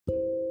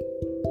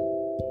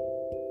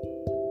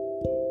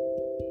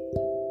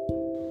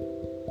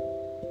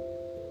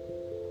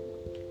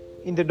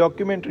In the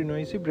documentary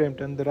Noisy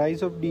Brampton, The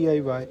Rise of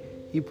DIY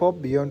Hip-Hop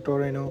Beyond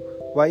Toronto,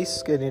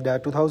 Vice Canada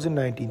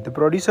 2019, the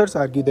producers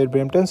argue that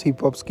Brampton's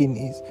hip-hop scene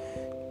is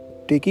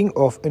taking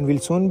off and will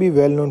soon be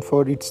well known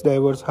for its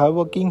diverse,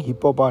 hardworking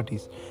hip-hop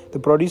artists. The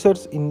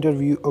producers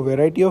interview a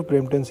variety of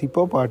Brampton's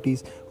hip-hop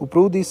artists who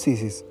prove this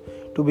thesis.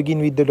 To begin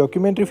with, the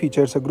documentary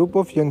features a group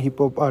of young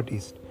hip-hop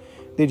artists.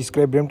 They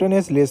describe Brampton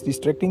as less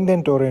distracting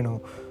than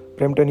Toronto.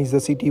 Brampton is the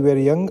city where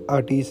young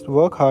artists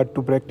work hard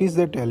to practice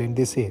their talent,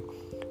 they say.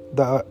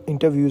 The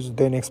interviews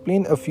then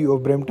explain a few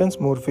of Brampton's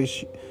more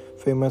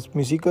famous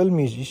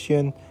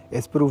musicians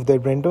as proof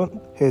that Brampton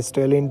has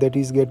talent that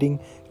is getting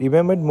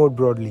remembered more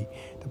broadly.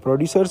 The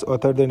producer's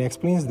author then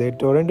explains that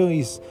Toronto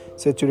is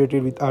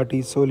saturated with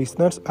artists, so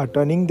listeners are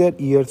turning their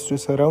ears to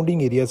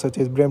surrounding areas such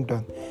as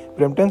Brampton.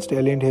 Brampton's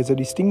talent has a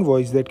distinct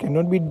voice that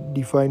cannot be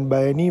defined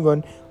by any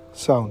one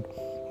sound.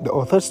 The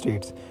author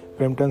states,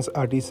 Brampton's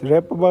artists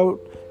rap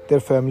about their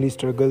family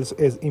struggles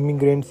as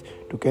immigrants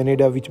to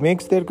Canada, which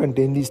makes their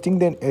content distinct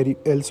than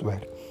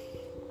elsewhere.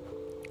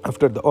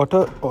 After the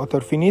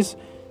author finishes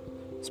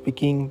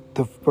speaking,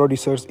 the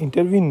producers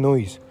interview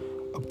Noise,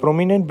 a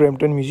prominent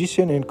Brampton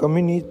musician and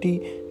community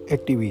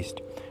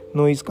activist.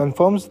 Noise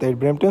confirms that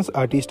Brampton's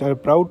artists are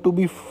proud to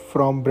be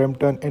from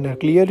Brampton and are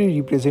clearly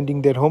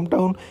representing their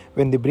hometown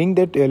when they bring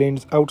their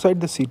talents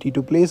outside the city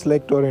to places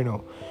like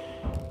Toronto.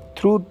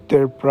 Through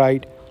their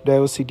pride,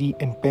 diversity,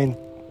 and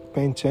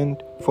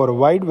penchant for a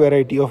wide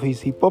variety of his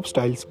hip-hop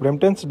styles,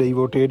 Brampton's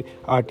devoted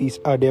artists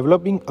are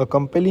developing a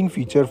compelling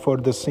future for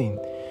the scene.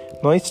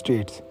 Noise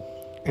states,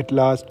 at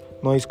last,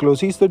 Noise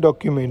closes the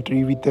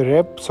documentary with a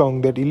rap song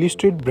that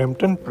illustrates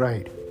Brampton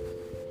pride.